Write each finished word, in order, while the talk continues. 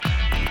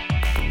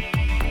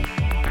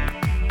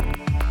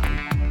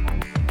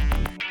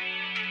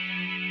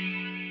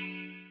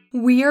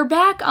We are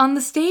back on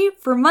The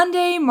State for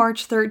Monday,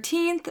 March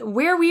 13th,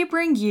 where we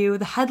bring you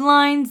the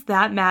headlines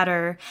that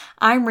matter.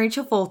 I'm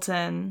Rachel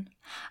Fulton.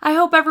 I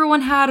hope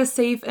everyone had a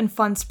safe and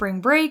fun spring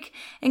break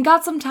and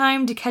got some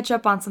time to catch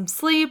up on some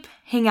sleep,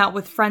 hang out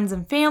with friends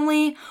and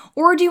family,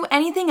 or do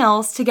anything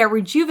else to get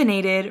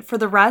rejuvenated for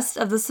the rest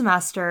of the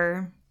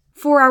semester.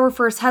 For our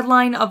first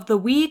headline of the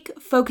week,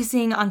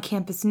 focusing on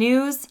campus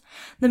news,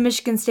 the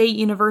Michigan State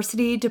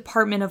University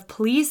Department of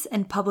Police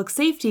and Public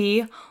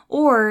Safety,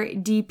 or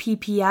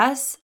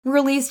DPPS,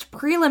 released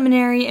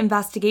preliminary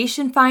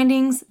investigation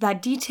findings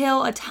that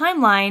detail a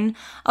timeline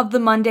of the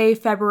Monday,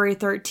 February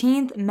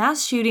 13th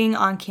mass shooting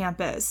on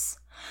campus.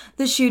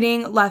 The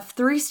shooting left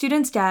 3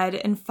 students dead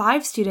and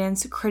 5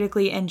 students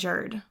critically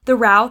injured. The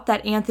route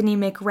that Anthony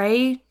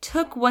McRae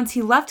took once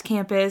he left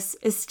campus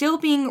is still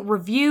being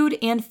reviewed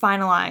and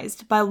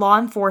finalized by law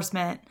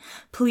enforcement,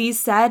 police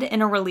said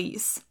in a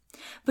release.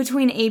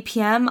 Between 8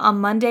 p.m.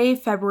 on Monday,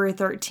 February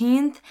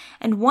 13th,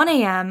 and 1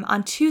 a.m.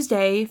 on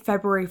Tuesday,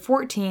 February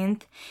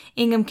 14th,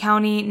 Ingham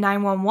County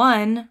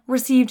 911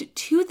 received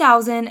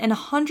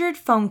 2,100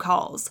 phone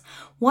calls,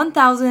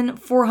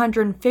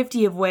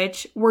 1,450 of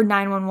which were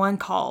 911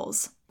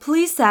 calls.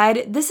 Police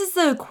said this is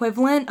the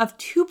equivalent of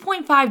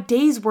 2.5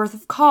 days' worth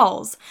of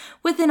calls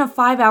within a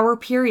 5-hour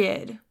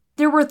period.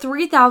 There were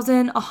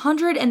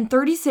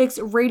 3,136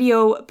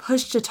 radio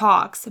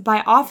push-to-talks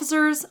by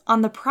officers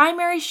on the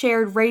primary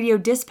shared radio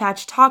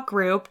dispatch talk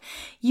group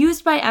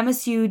used by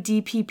MSU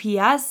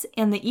DPPS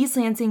and the East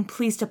Lansing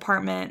Police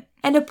Department.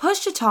 And a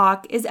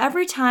push-to-talk is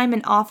every time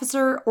an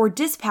officer or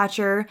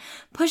dispatcher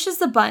pushes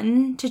the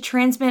button to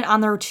transmit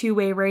on their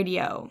two-way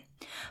radio.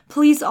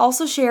 Police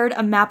also shared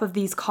a map of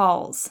these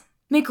calls.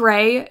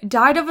 McRae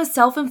died of a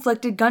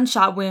self-inflicted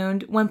gunshot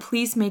wound when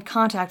police made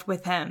contact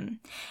with him,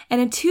 and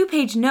a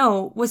 2-page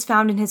note was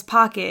found in his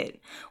pocket,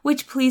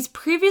 which police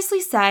previously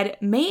said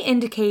may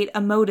indicate a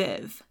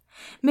motive.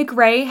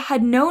 McRae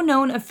had no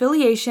known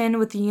affiliation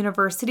with the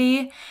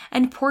university,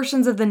 and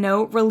portions of the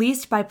note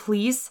released by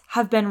police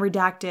have been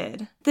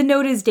redacted. The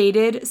note is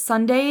dated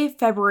Sunday,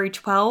 February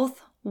 12th,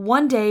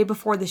 one day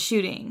before the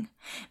shooting.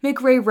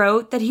 McRae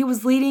wrote that he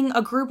was leading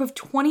a group of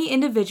 20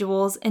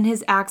 individuals in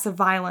his acts of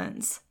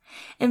violence.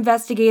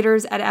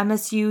 Investigators at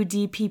MSU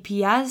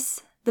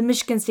DPPS, the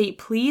Michigan State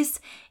Police,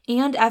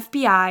 and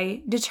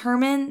FBI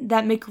determined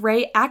that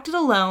McRae acted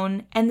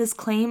alone, and this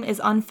claim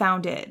is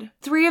unfounded.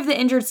 3 of the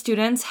injured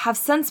students have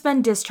since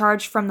been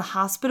discharged from the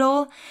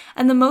hospital,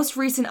 and the most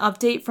recent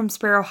update from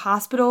Sparrow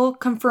Hospital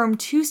confirmed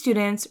 2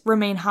 students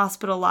remain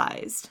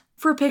hospitalized.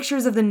 For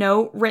pictures of the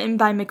note written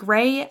by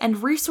McRae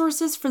and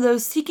resources for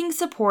those seeking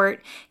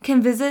support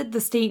can visit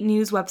the State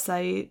News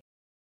website.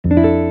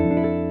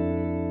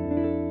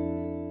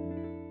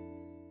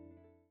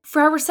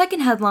 For our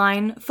second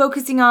headline,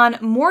 focusing on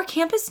more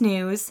campus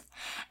news,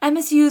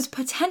 MSU's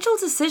potential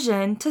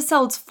decision to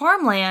sell its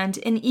farmland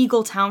in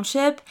Eagle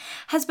Township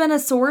has been a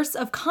source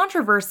of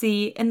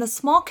controversy in the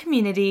small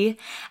community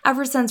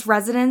ever since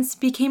residents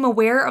became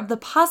aware of the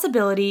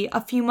possibility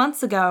a few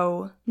months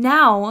ago.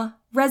 Now,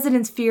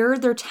 residents fear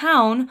their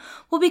town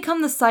will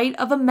become the site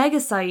of a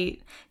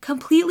megasite,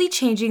 completely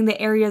changing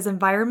the area's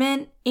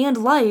environment and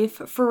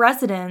life for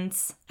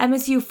residents.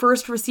 MSU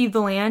first received the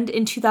land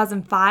in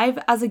 2005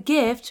 as a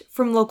gift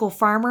from local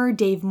farmer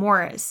Dave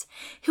Morris,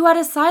 who had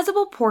a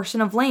sizable portion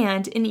of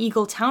land in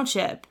Eagle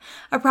Township,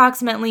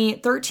 approximately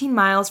 13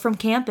 miles from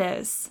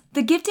campus.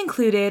 The gift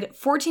included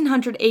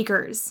 1,400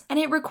 acres, and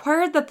it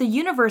required that the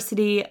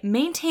university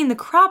maintain the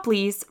crop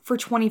lease for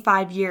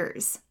 25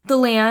 years. The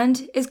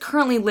land is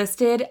currently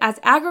listed as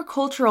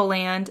agricultural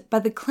land by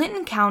the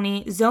Clinton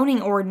County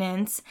zoning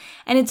ordinance,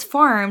 and it's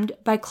farmed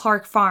by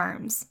Clark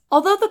Farms.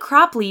 Although the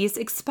crop lease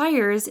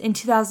expires in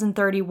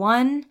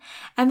 2031,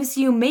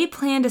 MSU may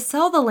plan to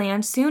sell the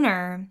land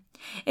sooner.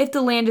 If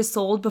the land is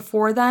sold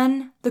before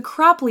then, the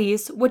crop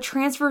lease would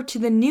transfer to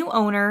the new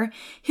owner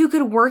who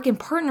could work in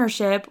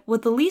partnership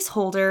with the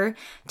leaseholder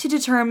to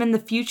determine the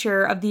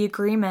future of the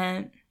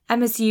agreement.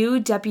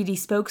 MSU Deputy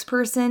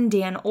Spokesperson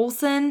Dan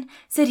Olson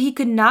said he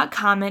could not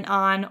comment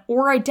on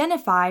or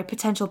identify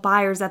potential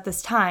buyers at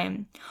this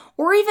time,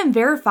 or even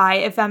verify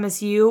if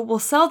MSU will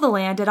sell the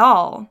land at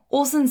all.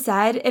 Olson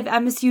said if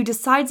MSU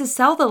decides to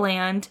sell the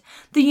land,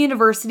 the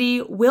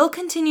university will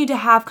continue to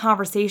have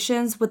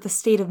conversations with the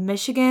state of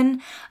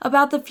Michigan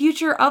about the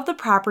future of the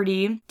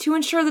property to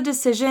ensure the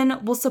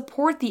decision will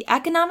support the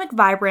economic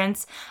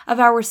vibrance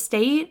of our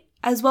state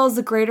as well as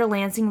the greater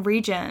Lansing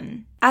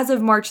region. As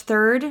of March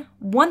 3rd,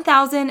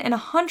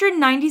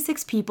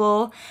 1,196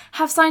 people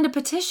have signed a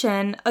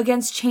petition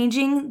against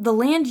changing the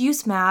land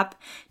use map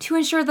to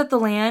ensure that the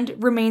land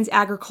remains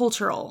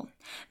agricultural.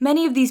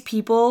 Many of these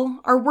people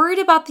are worried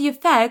about the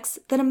effects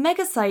that a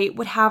megasite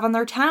would have on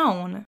their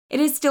town.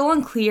 It is still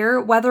unclear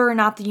whether or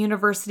not the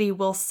university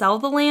will sell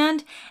the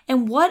land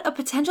and what a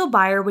potential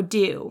buyer would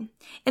do.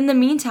 In the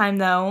meantime,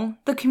 though,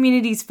 the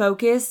community's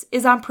focus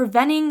is on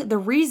preventing the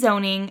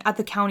rezoning at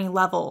the county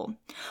level.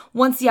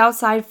 Once the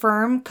outside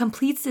firm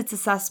completes its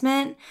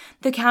assessment,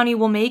 the county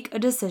will make a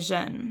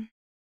decision.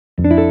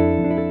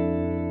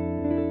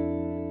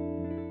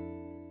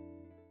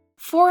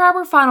 For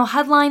our final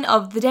headline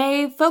of the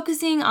day,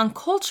 focusing on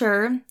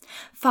culture,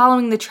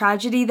 following the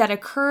tragedy that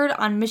occurred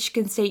on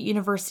Michigan State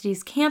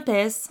University's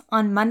campus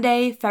on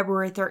Monday,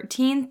 February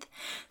 13th,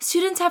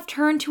 students have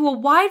turned to a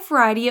wide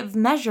variety of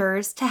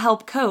measures to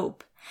help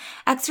cope.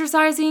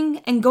 Exercising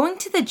and going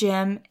to the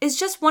gym is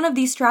just one of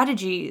these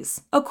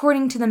strategies.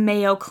 According to the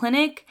Mayo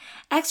Clinic,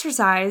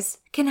 exercise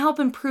can help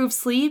improve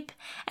sleep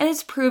and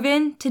is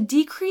proven to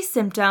decrease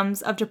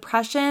symptoms of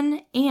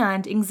depression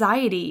and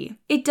anxiety.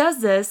 It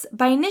does this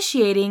by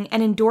initiating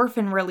an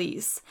endorphin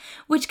release,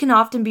 which can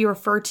often be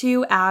referred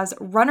to as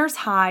runner's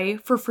high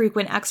for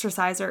frequent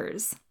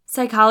exercisers.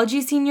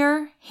 Psychology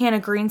senior Hannah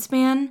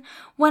Greenspan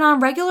went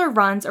on regular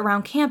runs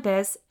around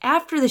campus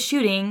after the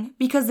shooting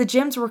because the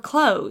gyms were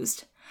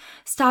closed.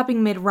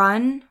 Stopping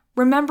mid-run,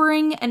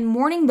 remembering and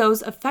mourning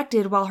those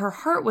affected while her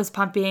heart was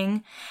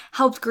pumping,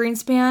 helped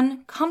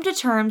Greenspan come to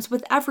terms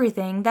with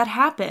everything that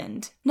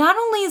happened. Not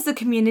only is the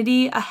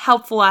community a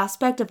helpful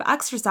aspect of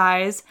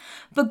exercise,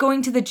 but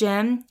going to the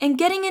gym and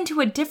getting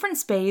into a different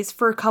space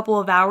for a couple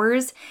of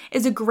hours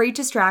is a great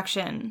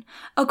distraction,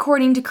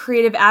 according to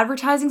creative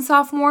advertising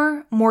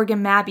sophomore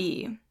Morgan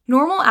Mabby.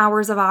 Normal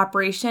hours of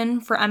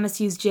operation for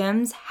MSU's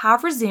gyms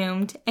have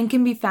resumed and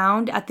can be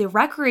found at the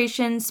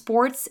Recreation,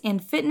 Sports,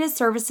 and Fitness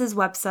Services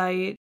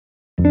website.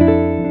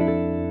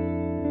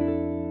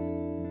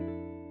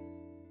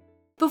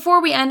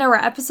 Before we end our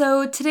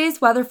episode, today's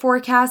weather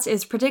forecast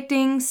is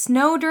predicting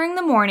snow during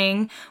the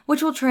morning,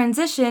 which will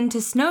transition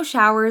to snow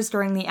showers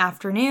during the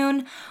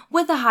afternoon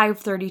with a high of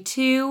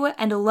 32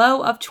 and a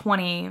low of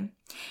 20.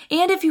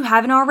 And if you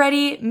haven't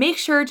already, make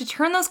sure to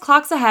turn those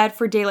clocks ahead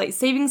for daylight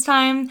savings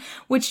time,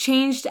 which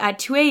changed at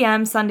 2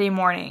 a.m. Sunday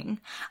morning.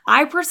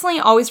 I personally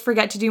always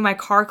forget to do my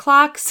car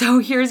clock, so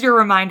here's your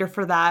reminder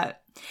for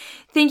that.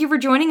 Thank you for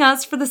joining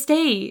us for The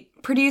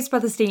State, produced by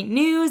the State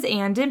News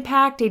and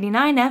Impact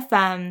 89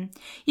 FM.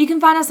 You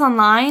can find us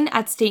online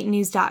at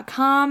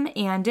statenews.com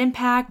and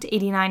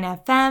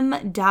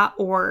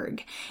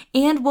impact89fm.org.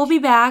 And we'll be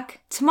back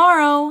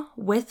tomorrow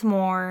with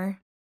more.